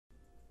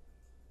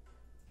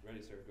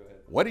ready, sir. Go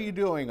ahead. What are you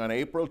doing on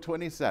April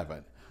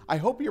 27th? I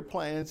hope your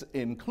plans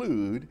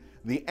include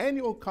the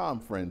annual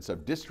conference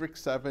of District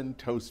 7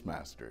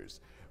 Toastmasters.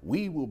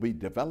 We will be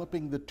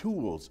developing the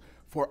tools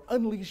for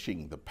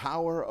unleashing the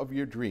power of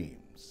your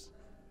dreams.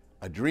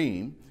 A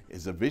dream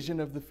is a vision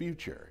of the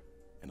future,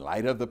 in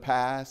light of the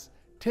past,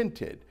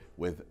 tinted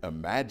with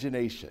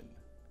imagination.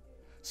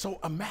 So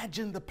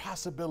imagine the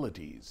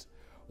possibilities.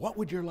 What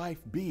would your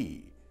life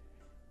be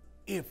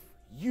if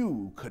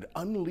you could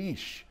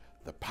unleash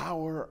the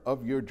power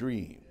of your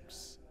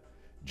dreams?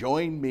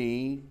 Join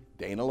me,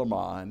 Dana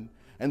LaMon,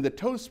 and the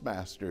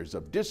Toastmasters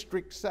of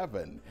District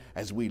 7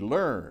 as we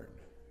learn,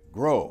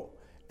 grow,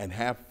 and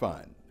have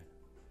fun.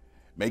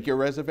 Make your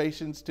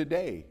reservations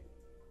today.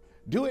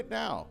 Do it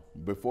now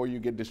before you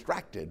get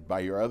distracted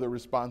by your other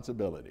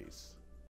responsibilities.